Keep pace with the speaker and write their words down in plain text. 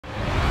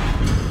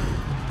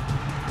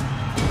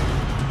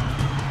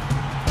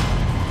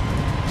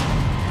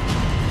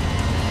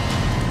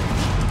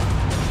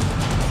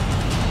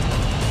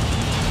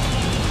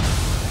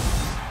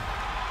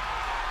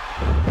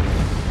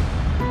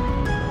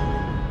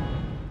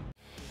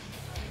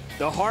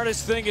The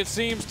hardest thing it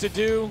seems to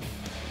do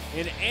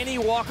in any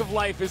walk of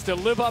life is to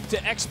live up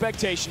to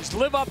expectations,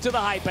 live up to the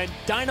hype, and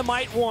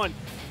Dynamite One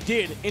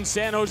did in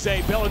San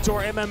Jose.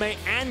 Bellator MMA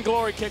and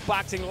Glory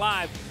Kickboxing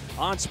live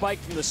on Spike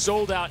from the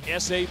sold-out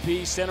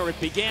SAP Center. It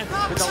began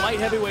with the light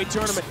heavyweight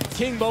tournament.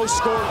 King Mo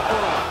scored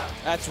early.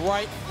 That's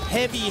right.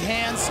 Heavy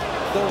hands,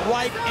 the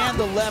right and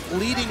the left,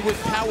 leading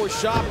with power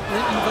shot.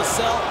 Linton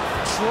Vassell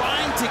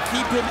trying to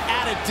keep him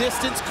at a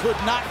distance, could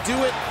not do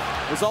it.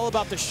 It was all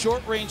about the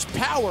short-range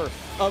power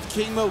of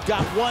King Mo.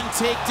 Got one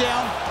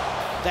takedown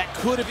that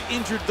could have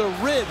injured the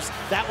ribs.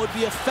 That would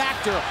be a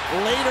factor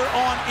later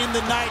on in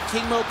the night.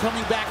 King Mo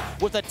coming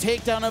back with a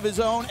takedown of his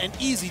own, an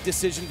easy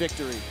decision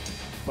victory.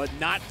 But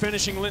not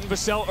finishing Linton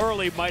Vassell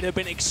early might have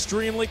been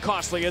extremely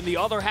costly. In the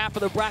other half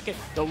of the bracket,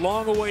 the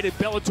long-awaited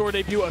Bellator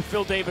debut of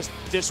Phil Davis,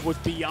 this was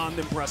beyond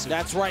impressive.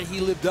 That's right, he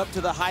lived up to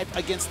the hype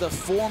against the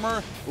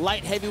former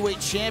light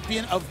heavyweight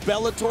champion of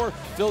Bellator.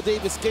 Phil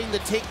Davis getting the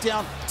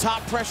takedown,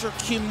 top pressure,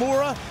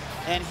 Kimura,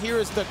 and here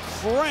is the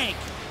crank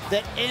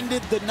that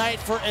ended the night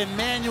for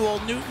Emmanuel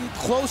Newton,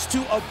 close to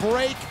a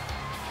break.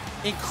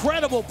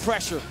 Incredible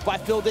pressure by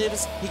Phil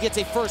Davis. He gets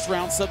a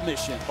first-round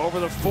submission. Over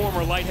the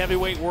former light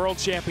heavyweight world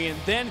champion.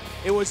 Then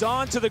it was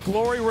on to the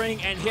glory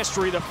ring and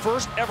history, the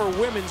first ever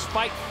women's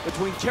fight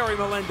between Kerry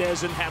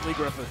Melendez and Hadley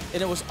Griffith.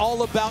 And it was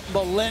all about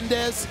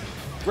Melendez.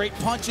 Great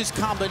punches,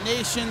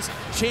 combinations,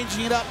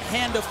 changing it up,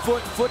 hand to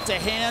foot, foot to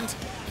hand.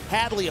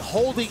 Hadley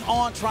holding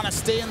on, trying to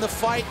stay in the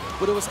fight,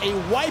 but it was a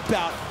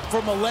wipeout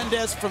for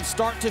Melendez from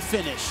start to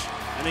finish.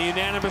 And a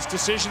unanimous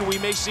decision, we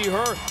may see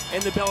her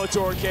in the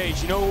Bellator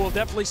cage. You know who we'll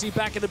definitely see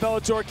back in the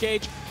Bellator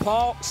cage?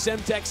 Paul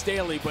Semtex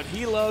Daly, but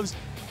he loves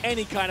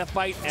any kind of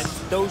fight, and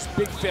those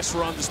big fists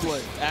were on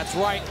display. That's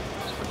right.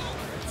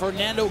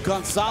 Fernando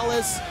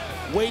Gonzalez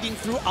wading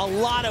through a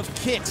lot of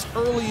kicks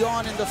early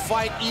on in the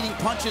fight, eating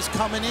punches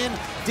coming in.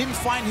 Didn't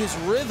find his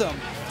rhythm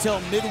till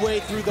midway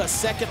through the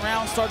second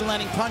round, started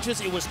landing punches.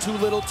 It was too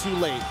little, too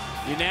late.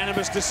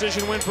 Unanimous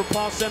decision win for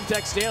Paul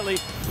Semtex Daly,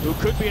 who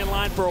could be in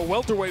line for a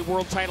welterweight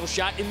world title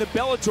shot in the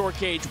Bellator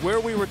cage, where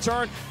we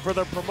return for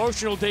the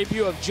promotional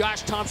debut of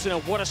Josh Thompson,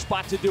 and what a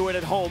spot to do it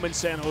at home in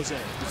San Jose.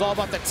 It's all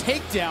about the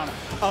takedown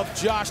of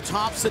Josh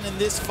Thompson in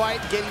this fight,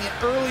 getting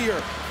it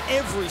earlier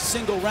every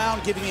single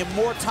round, giving him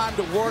more time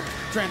to work,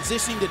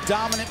 transitioning to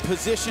dominant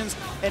positions.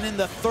 And in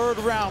the third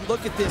round,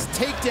 look at this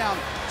takedown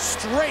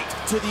straight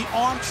to the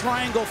arm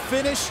triangle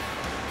finish.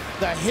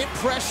 The hip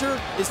pressure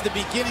is the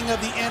beginning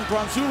of the end.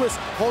 Bronzulis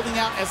holding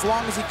out as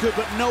long as he could,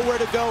 but nowhere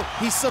to go.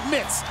 He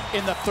submits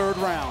in the third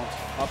round.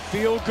 A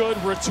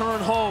feel-good return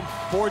home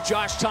for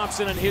Josh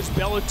Thompson and his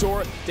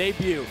Bellator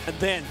debut. And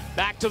then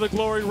back to the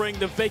glory ring,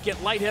 the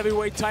vacant light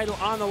heavyweight title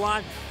on the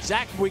line.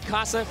 Zach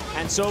Mukasa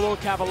and Solo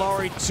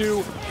Cavallari,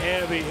 two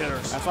heavy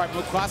hitters. That's right,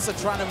 Mukasa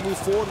trying to move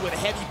forward with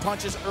heavy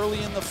punches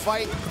early in the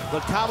fight,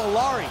 but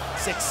Cavallari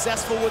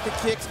successful with the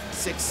kicks,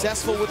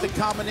 successful with the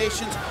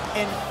combinations,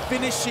 and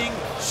finishing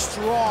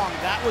strong.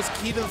 That was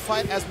key to the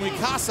fight as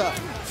Mukasa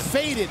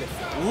faded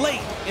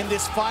late in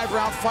this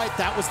 5-round fight.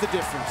 That was the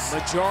difference.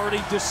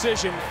 Majority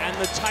decision and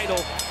the title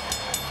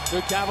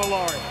to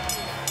Cavallari.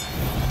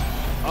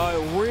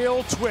 A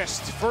real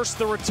twist. First,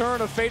 the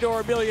return of Fedor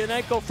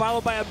Emelianenko,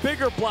 followed by a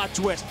bigger plot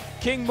twist.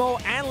 King Mo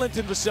and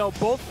Linton Vassell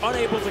both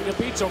unable to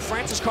compete, so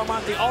Francis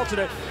Carmont, the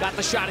alternate, got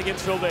the shot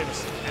against Phil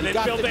Davis. And then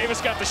Phil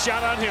Davis got the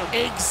shot on him.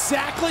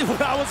 Exactly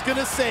what I was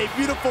gonna say.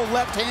 Beautiful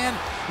left hand.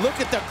 Look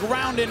at the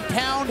ground and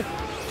pound.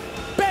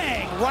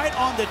 Bang! Right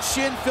on the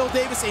chin. Phil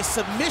Davis, a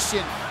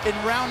submission in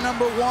round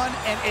number 1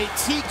 and a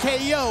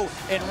TKO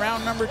in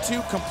round number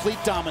 2. Complete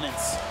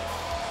dominance.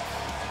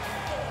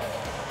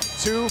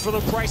 2 for the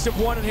price of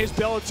 1 in his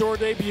Bellator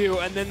debut,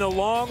 and then the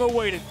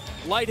long-awaited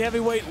light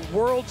heavyweight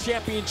world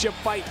championship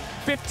fight.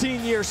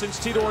 15 years since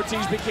Tito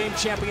Ortiz became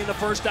champion the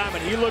first time,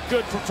 and he looked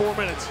good for 4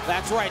 minutes.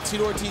 That's right,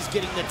 Tito Ortiz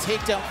getting the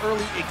takedown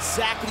early,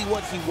 exactly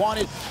what he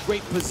wanted.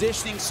 Great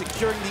positioning,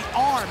 securing the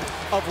arm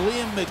of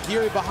Liam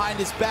McGeary behind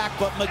his back,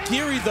 but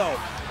McGeary, though,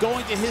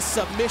 going to his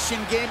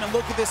submission game, and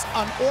look at this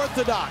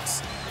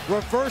unorthodox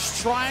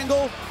reverse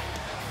triangle.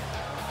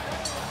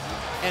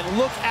 And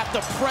look at the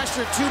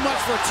pressure, too much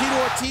for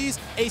Tito Ortiz.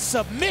 A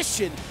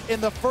submission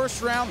in the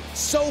first round.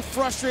 So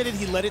frustrated,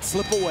 he let it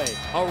slip away.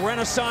 A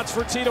renaissance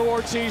for Tito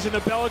Ortiz in the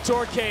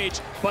Bellator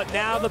cage, but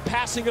now the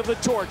passing of the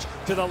torch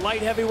to the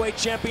light heavyweight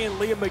champion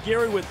Liam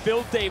McGeary, with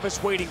Phil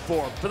Davis waiting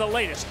for him. For the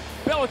latest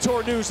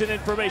Bellator news and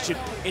information,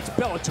 it's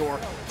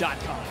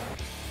Bellator.com.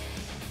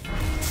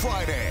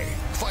 Friday,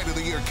 Fight of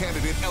the Year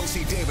candidate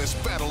Elsie Davis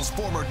battles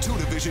former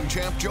 2-division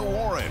champ Joe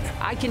Warren.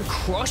 I can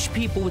crush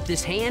people with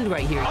this hand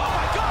right here. Oh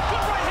my God,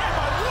 good right hand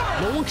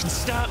by Warren! No one can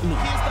stop me. He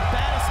is the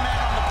baddest man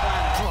on the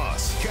planet.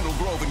 Plus, Kendall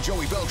Grove and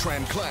Joey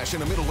Beltran clash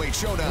in a middleweight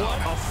showdown. What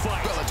a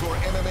fight. Bellator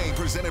MMA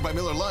presented by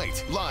Miller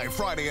Lite. Live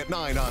Friday at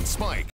 9 on Spike.